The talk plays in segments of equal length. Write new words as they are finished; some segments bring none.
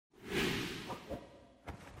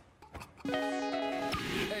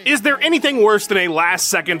Is there anything worse than a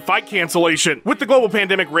last-second fight cancellation? With the global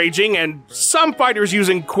pandemic raging and some fighters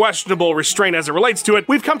using questionable restraint as it relates to it,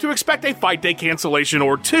 we've come to expect a fight day cancellation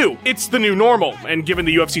or two. It's the new normal, and given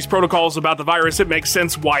the UFC's protocols about the virus, it makes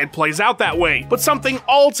sense why it plays out that way. But something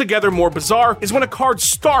altogether more bizarre is when a card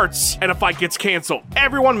starts and a fight gets canceled.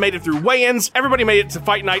 Everyone made it through weigh-ins, everybody made it to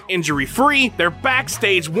fight night injury-free, they're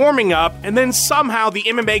backstage warming up, and then somehow the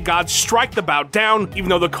MMA gods strike the bout down, even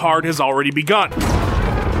though the card has already begun.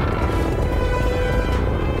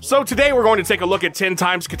 So today we're going to take a look at 10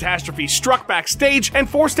 times catastrophe struck backstage and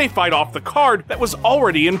forced a fight off the card that was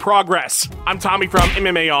already in progress. I'm Tommy from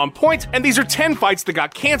MMA On Point, and these are 10 fights that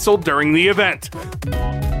got canceled during the event.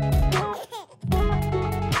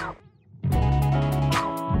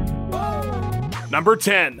 Number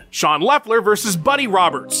 10, Sean Leffler versus Buddy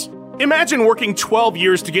Roberts. Imagine working 12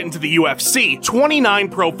 years to get into the UFC, 29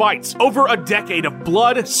 pro fights, over a decade of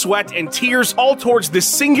blood, sweat, and tears, all towards this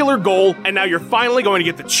singular goal, and now you're finally going to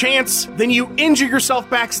get the chance. Then you injure yourself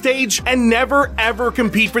backstage and never ever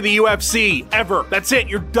compete for the UFC. Ever. That's it,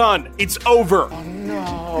 you're done. It's over.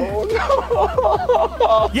 No.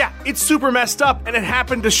 Yeah, it's super messed up, and it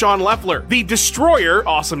happened to Sean Leffler. The Destroyer,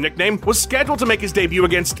 awesome nickname, was scheduled to make his debut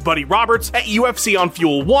against Buddy Roberts at UFC on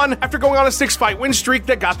Fuel 1 after going on a 6-fight win streak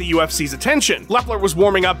that got the UFC's attention. Leffler was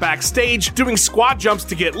warming up backstage, doing squat jumps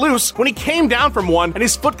to get loose, when he came down from one and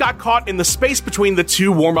his foot got caught in the space between the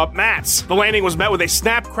two warm-up mats. The landing was met with a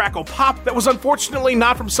snap, crackle, pop that was unfortunately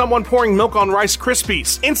not from someone pouring milk on Rice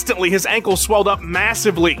Krispies. Instantly, his ankle swelled up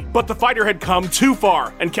massively, but the fighter had come too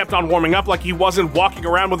far and kept on warming up like he wasn't walking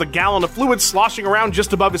around with a gallon of fluid sloshing around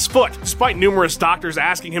just above his foot. Despite numerous doctors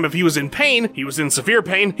asking him if he was in pain, he was in severe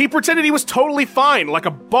pain, he pretended he was totally fine, like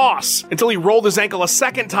a boss, until he rolled his ankle a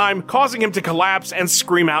second time, causing him to collapse and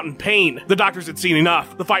scream out in pain. The doctors had seen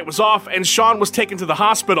enough. The fight was off, and Sean was taken to the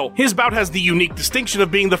hospital. His bout has the unique distinction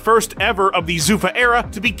of being the first ever of the Zuffa era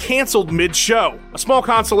to be canceled mid-show. A small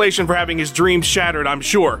consolation for having his dreams shattered, I'm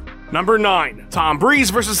sure. Number 9, Tom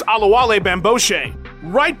Breeze versus Oluwale Bamgbose.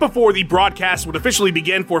 Right before the broadcast would officially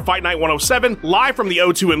begin for Fight Night 107, live from the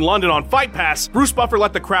O2 in London on Fight Pass, Bruce Buffer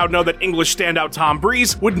let the crowd know that English standout Tom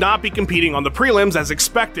Breeze would not be competing on the prelims as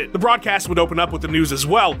expected. The broadcast would open up with the news as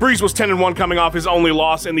well. Breeze was 10-1 coming off his only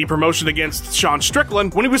loss in the promotion against Sean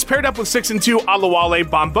Strickland when he was paired up with 6-2 Oluwale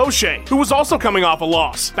Bamgbose, who was also coming off a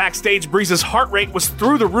loss. Backstage, Breeze's heart rate was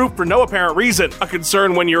through the roof for no apparent reason, a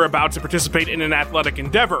concern when you're about to participate in an athletic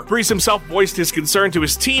endeavor. Breeze himself voiced his concern to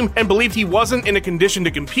his team and believed he wasn't in a condition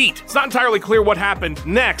to compete. It's not entirely clear what happened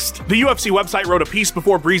next. The UFC website wrote a piece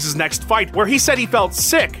before Breeze's next fight where he said he felt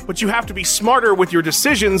sick, but you have to be smarter with your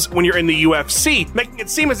decisions when you're in the UFC, making it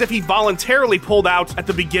seem as if he voluntarily pulled out at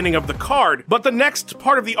the beginning of the card. But the next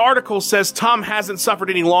part of the article says Tom hasn't suffered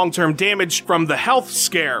any long-term damage from the health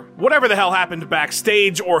scare. Whatever the hell happened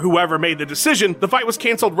backstage or whoever made the decision, the fight was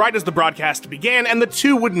canceled right as the broadcast began and the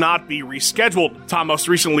two would not be rescheduled. Tom most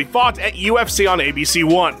recently fought at UFC on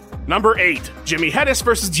ABC1. Number 8, Jimmy Hedis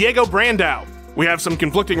versus Diego Brandao. We have some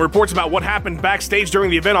conflicting reports about what happened backstage during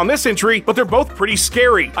the event on this entry, but they're both pretty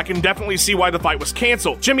scary. I can definitely see why the fight was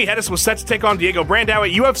canceled. Jimmy Hedis was set to take on Diego Brandao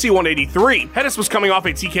at UFC 183. Hedis was coming off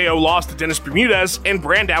a TKO loss to Dennis Bermudez, and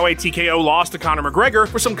Brandao a TKO loss to Conor McGregor,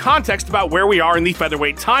 for some context about where we are in the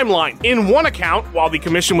featherweight timeline. In one account, while the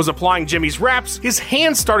commission was applying Jimmy's wraps, his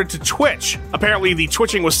hands started to twitch. Apparently, the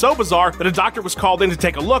twitching was so bizarre that a doctor was called in to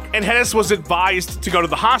take a look, and Hedis was advised to go to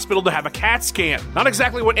the hospital to have a CAT scan. Not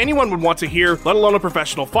exactly what anyone would want to hear, let alone a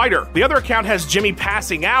professional fighter. The other account has Jimmy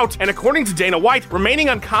passing out and, according to Dana White, remaining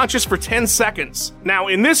unconscious for 10 seconds. Now,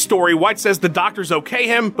 in this story, White says the doctors okay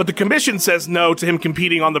him, but the commission says no to him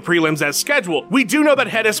competing on the prelims as scheduled. We do know that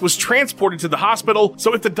Hedis was transported to the hospital,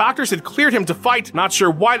 so if the doctors had cleared him to fight, not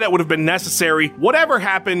sure why that would have been necessary. Whatever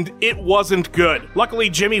happened, it wasn't good.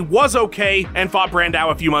 Luckily, Jimmy was okay and fought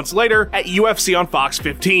Brandao a few months later at UFC on Fox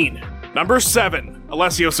 15. Number 7,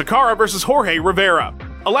 Alessio Sakara versus Jorge Rivera.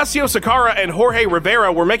 Alessio Sakara and Jorge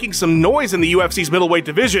Rivera were making some noise in the UFC's middleweight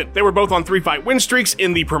division. They were both on 3-fight win streaks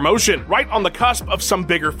in the promotion, right on the cusp of some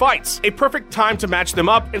bigger fights. A perfect time to match them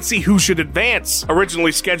up and see who should advance.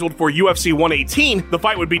 Originally scheduled for UFC 118, the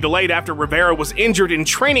fight would be delayed after Rivera was injured in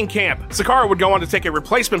training camp. Sakara would go on to take a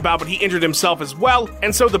replacement bout, but he injured himself as well,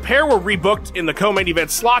 and so the pair were rebooked in the co-main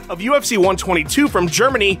event slot of UFC 122 from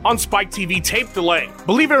Germany on Spike TV tape delay.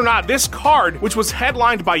 Believe it or not, this card, which was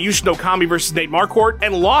headlined by Yushin Okami versus Nate Marquardt and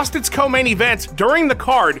and lost its co-main event during the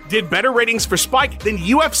card, did better ratings for Spike than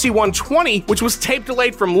UFC 120, which was tape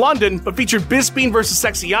delayed from London but featured Bisping vs.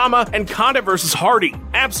 Sexyama and Condit vs. Hardy.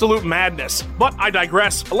 Absolute madness. But I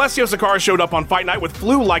digress. Alessio Sakara showed up on Fight Night with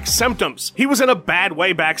flu-like symptoms. He was in a bad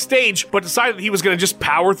way backstage, but decided he was going to just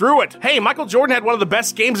power through it. Hey, Michael Jordan had one of the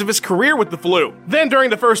best games of his career with the flu. Then during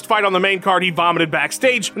the first fight on the main card, he vomited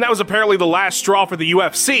backstage, and that was apparently the last straw for the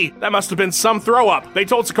UFC. That must have been some throw-up. They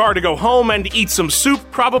told Sakara to go home and eat some soup,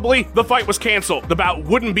 probably. The fight was canceled. The bout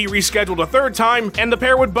wouldn't be rescheduled a third time, and the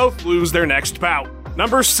pair would both lose their next bout.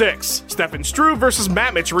 Number 6. Stefan Struve vs.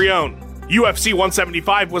 Matt Mitrione. UFC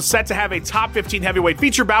 175 was set to have a top 15 heavyweight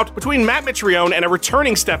feature bout between Matt Mitrione and a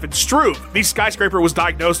returning Stefan Struve. The skyscraper was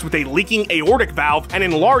diagnosed with a leaking aortic valve and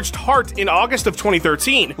enlarged heart in August of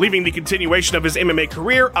 2013, leaving the continuation of his MMA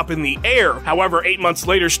career up in the air. However, 8 months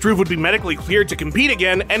later, Struve would be medically cleared to compete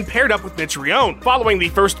again and paired up with Mitrione. Following the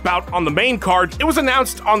first bout on the main card, it was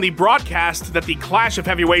announced on the broadcast that the clash of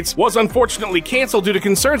heavyweights was unfortunately canceled due to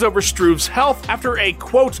concerns over Struve's health after a,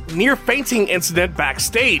 quote, near-fainting incident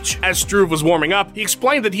backstage. As Struve was warming up, he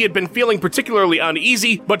explained that he had been feeling particularly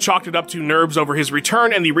uneasy, but chalked it up to nerves over his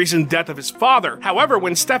return and the recent death of his father. However,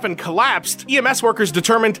 when Stefan collapsed, EMS workers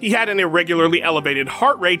determined he had an irregularly elevated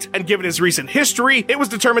heart rate, and given his recent history, it was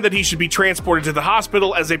determined that he should be transported to the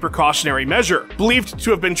hospital as a precautionary measure. Believed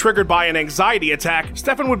to have been triggered by an anxiety attack,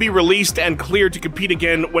 Stefan would be released and cleared to compete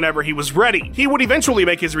again whenever he was ready. He would eventually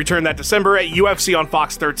make his return that December at UFC on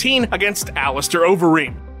Fox 13 against Alistair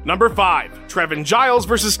Overeem. Number 5. Trevin Giles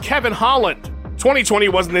vs. Kevin Holland. 2020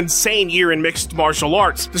 was an insane year in mixed martial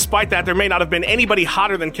arts. Despite that, there may not have been anybody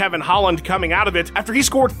hotter than Kevin Holland coming out of it after he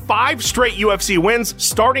scored 5 straight UFC wins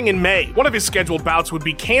starting in May. One of his scheduled bouts would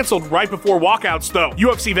be canceled right before walkouts, though.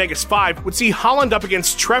 UFC Vegas 5 would see Holland up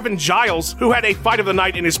against Trevin Giles, who had a fight of the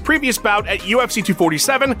night in his previous bout at UFC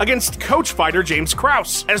 247 against coach fighter James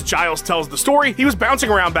Krause. As Giles tells the story, he was bouncing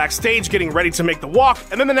around backstage getting ready to make the walk,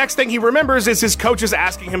 and then the next thing he remembers is his coach is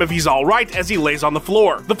asking him if he's alright as he lays on the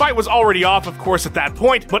floor. The fight was already off, of course, at that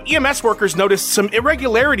point, but EMS workers noticed some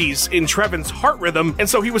irregularities in Trevin's heart rhythm, and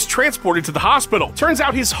so he was transported to the hospital. Turns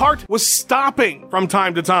out his heart was stopping from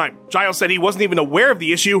time to time. Giles said he wasn't even aware of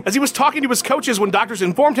the issue, as he was talking to his coaches when doctors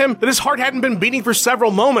informed him that his heart hadn't been beating for several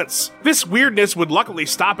moments. This weirdness would luckily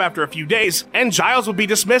stop after a few days, and Giles would be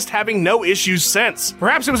dismissed having no issues since.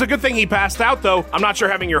 Perhaps it was a good thing he passed out, though. I'm not sure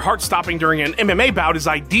having your heart stopping during an MMA bout is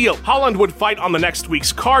ideal. Holland would fight on the next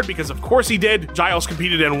week's card because of course he did. Giles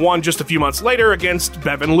competed and won just a few months later against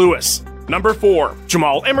Bevan Lewis. Number 4.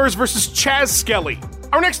 Jamal Emmers vs. Chaz Skelly.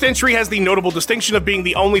 Our next entry has the notable distinction of being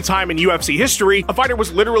the only time in UFC history a fighter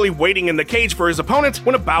was literally waiting in the cage for his opponent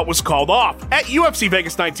when a bout was called off. At UFC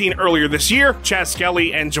Vegas 19 earlier this year, Chaz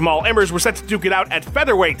Skelly and Jamal Emmers were set to duke it out at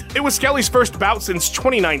featherweight. It was Skelly's first bout since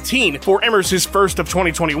 2019. For Emmers, his first of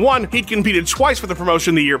 2021, he'd competed twice for the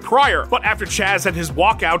promotion the year prior. But after Chaz had his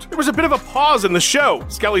walkout, there was a bit of a pause in the show.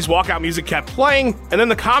 Skelly's walkout music kept playing, and then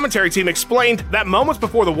the commentary team explained that moments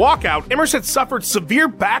before the walkout, Emmers had suffered severe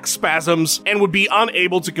back spasms and would be unable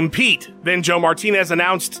to compete. Then Joe Martinez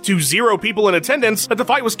announced to 0 people in attendance that the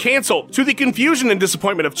fight was canceled, to the confusion and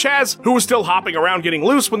disappointment of Chaz, who was still hopping around getting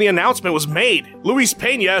loose when the announcement was made. Luis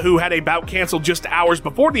Pena, who had a bout canceled just hours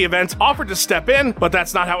before the event, offered to step in, but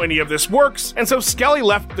that's not how any of this works, and so Skelly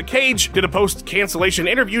left the cage, did a post-cancellation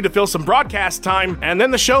interview to fill some broadcast time, and then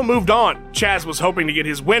the show moved on. Chaz was hoping to get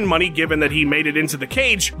his win money given that he made it into the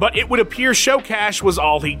cage, but it would appear show cash was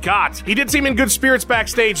all he got. He did seem in good spirits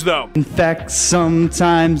backstage, though. In fact,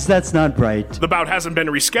 sometimes that's not right. The bout hasn't been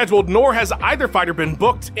rescheduled, nor has either fighter been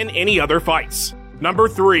booked in any other fights. Number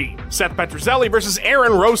 3. Seth Petrozelli vs.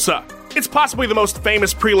 Aaron Rosa. It's possibly the most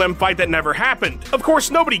famous prelim fight that never happened. Of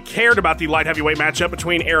course, nobody cared about the light heavyweight matchup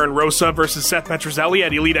between Aaron Rosa versus Seth Petrozelli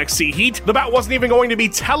at Elite XC Heat. The bout wasn't even going to be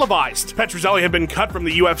televised. Petrozelli had been cut from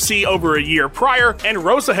the UFC over a year prior, and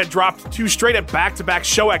Rosa had dropped 2 straight at back-to-back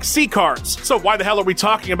Show XC cards. So why the hell are we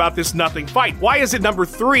talking about this nothing fight? Why is it number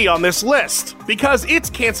 3 on this list? Because its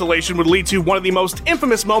cancellation would lead to one of the most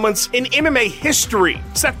infamous moments in MMA history.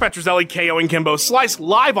 Seth Petrozelli KOing Kimbo Slice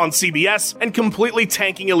live on CBS and completely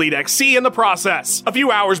tanking Elite XC in the process. A few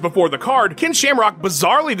hours before the card, Ken Shamrock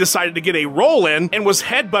bizarrely decided to get a roll in and was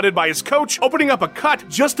headbutted by his coach, opening up a cut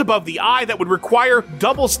just above the eye that would require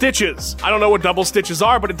double stitches. I don't know what double stitches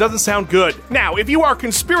are, but it doesn't sound good. Now, if you are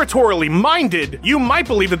conspiratorially minded, you might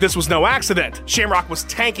believe that this was no accident. Shamrock was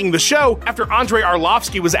tanking the show after Andrei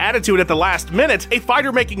Arlovsky was added to it at the last minute, a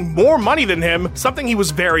fighter making more money than him, something he was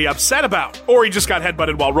very upset about. Or he just got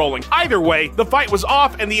headbutted while rolling. Either way, the fight was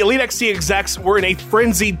off and the Elite XC execs were in a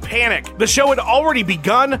frenzied panic panic. The show had already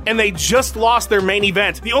begun, and they just lost their main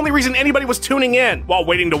event, the only reason anybody was tuning in. While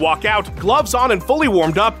waiting to walk out, gloves on and fully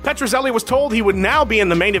warmed up, Petrozelli was told he would now be in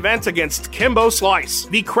the main event against Kimbo Slice.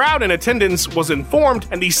 The crowd in attendance was informed,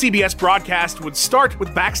 and the CBS broadcast would start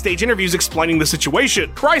with backstage interviews explaining the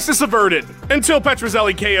situation. Crisis averted, until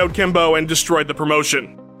Petrozelli KO'd Kimbo and destroyed the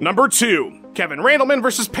promotion. Number 2. Kevin Randleman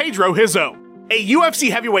versus Pedro Hizzo. A UFC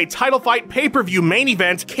heavyweight title fight pay-per-view main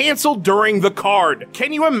event canceled during the card.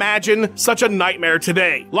 Can you imagine such a nightmare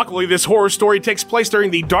today? Luckily, this horror story takes place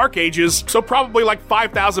during the Dark Ages, so probably like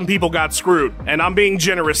 5,000 people got screwed, and I'm being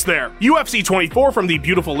generous there. UFC 24 from the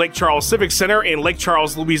beautiful Lake Charles Civic Center in Lake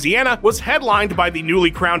Charles, Louisiana, was headlined by the newly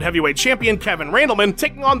crowned heavyweight champion Kevin Randleman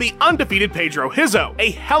taking on the undefeated Pedro Hizzo,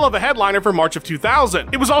 a hell of a headliner for March of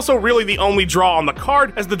 2000. It was also really the only draw on the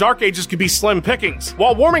card, as the Dark Ages could be slim pickings.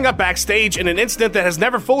 While warming up backstage in an incident that has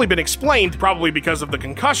never fully been explained, probably because of the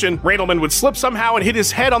concussion, Randleman would slip somehow and hit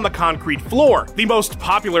his head on the concrete floor. The most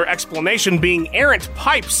popular explanation being errant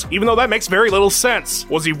pipes, even though that makes very little sense.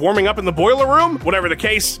 Was he warming up in the boiler room? Whatever the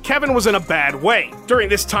case, Kevin was in a bad way. During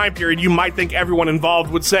this time period, you might think everyone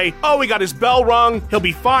involved would say, oh, he got his bell rung, he'll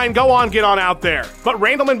be fine, go on, get on out there. But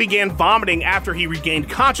Randleman began vomiting after he regained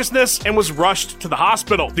consciousness and was rushed to the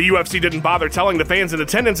hospital. The UFC didn't bother telling the fans in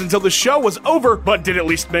attendance until the show was over, but did at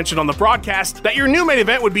least mention on the broadcast that your new main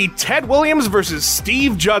event would be Ted Williams versus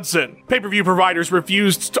Steve Judson. Pay-per-view providers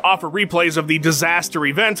refused to offer replays of the disaster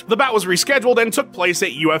event. The bout was rescheduled and took place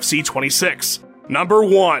at UFC 26. Number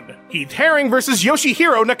 1. Heath Herring versus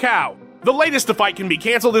Yoshihiro Nakao. The latest the fight can be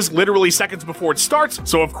canceled is literally seconds before it starts,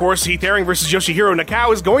 so of course Heath Herring vs. Yoshihiro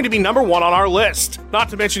Nakao is going to be number 1 on our list. Not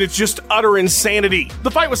to mention it's just utter insanity.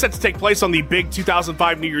 The fight was set to take place on the big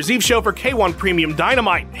 2005 New Year's Eve show for K1 Premium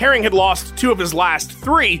Dynamite. Herring had lost 2 of his last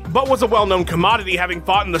 3, but was a well-known commodity, having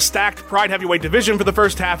fought in the stacked Pride Heavyweight division for the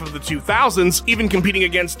first half of the 2000s, even competing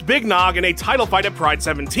against Big Nog in a title fight at Pride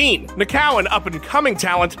 17. Nakao, an up-and-coming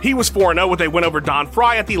talent, he was 4-0 with a win over Don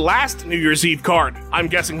Frye at the last New Year's Eve card. I'm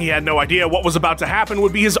guessing he had no idea what was about to happen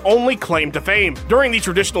would be his only claim to fame. During the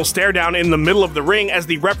traditional stare down in the middle of the ring as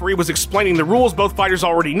the referee was explaining the rules both fighters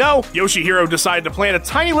already know, Yoshihiro decided to plant a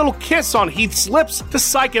tiny little kiss on Heath's lips to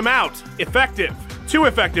psych him out. Effective. Too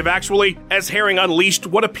effective, actually, as Herring unleashed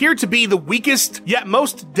what appeared to be the weakest yet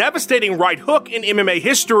most devastating right hook in MMA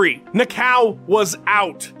history. Nakao was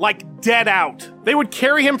out, like dead out. They would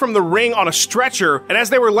carry him from the ring on a stretcher, and as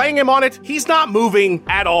they were laying him on it, he's not moving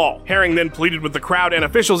at all. Herring then pleaded with the crowd and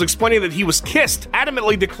officials, explaining that he was kissed,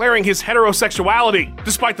 adamantly declaring his heterosexuality.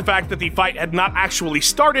 Despite the fact that the fight had not actually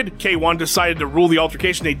started, K1 decided to rule the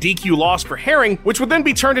altercation a DQ loss for Herring, which would then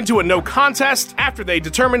be turned into a no contest after they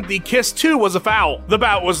determined the kiss too was a foul. The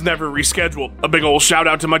bout was never rescheduled. A big ol' shout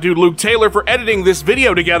out to my dude Luke Taylor for editing this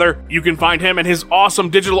video together. You can find him and his awesome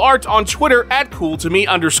digital art on Twitter at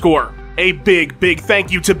 @cooltome_. A big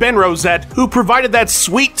thank you to Ben Rosette, who provided that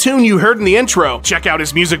sweet tune you heard in the intro. Check out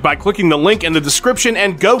his music by clicking the link in the description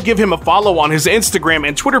and go give him a follow on his Instagram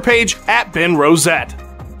and Twitter page @BenRosette.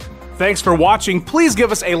 Thanks for watching. Please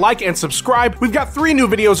give us a like and subscribe. We've got 3 new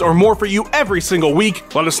videos or more for you every single week.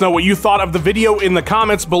 Let us know what you thought of the video in the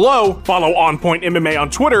comments below. Follow On Point MMA on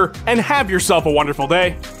Twitter, and have yourself a wonderful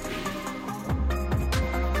day.